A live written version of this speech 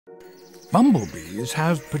Bumblebees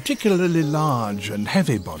have particularly large and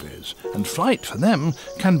heavy bodies, and flight for them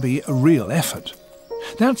can be a real effort.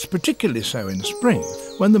 That's particularly so in spring,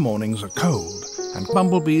 when the mornings are cold and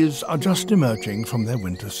bumblebees are just emerging from their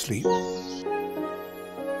winter sleep.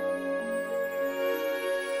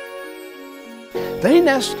 They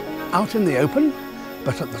nest out in the open,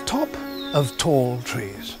 but at the top of tall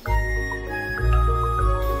trees.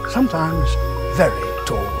 Sometimes very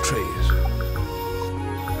tall trees.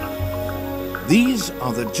 These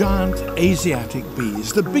are the giant Asiatic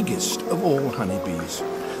bees, the biggest of all honeybees.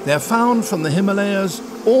 They're found from the Himalayas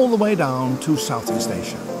all the way down to Southeast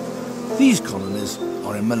Asia. These colonies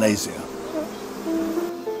are in Malaysia.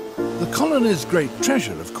 The colony's great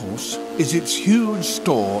treasure, of course, is its huge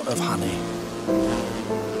store of honey.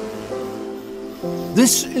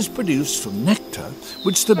 This is produced from nectar,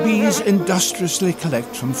 which the bees industriously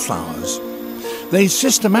collect from flowers. They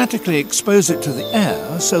systematically expose it to the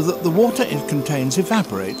air so that the water it contains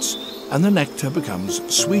evaporates and the nectar becomes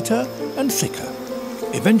sweeter and thicker.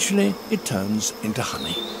 Eventually, it turns into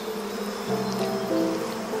honey.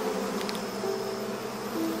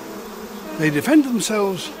 They defend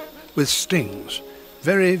themselves with stings,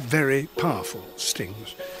 very, very powerful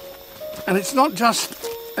stings. And it's not just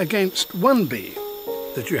against one bee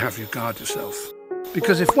that you have to guard yourself,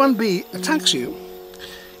 because if one bee attacks you,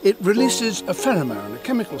 it releases a pheromone, a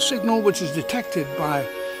chemical signal which is detected by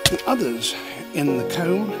the others in the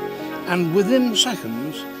comb, and within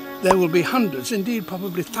seconds there will be hundreds, indeed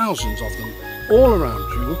probably thousands of them, all around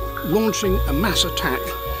you, launching a mass attack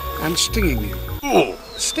and stinging you.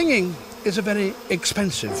 Stinging is a very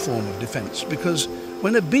expensive form of defence, because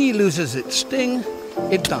when a bee loses its sting,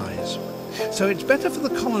 it dies. So it's better for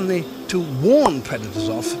the colony to warn predators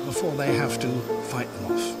off before they have to fight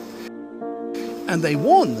them off. And they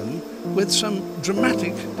warn them with some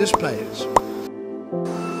dramatic displays.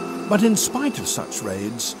 But in spite of such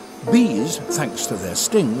raids, bees, thanks to their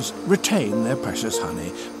stings, retain their precious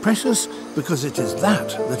honey. Precious because it is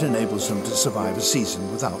that enables them to survive a season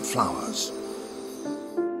without flowers.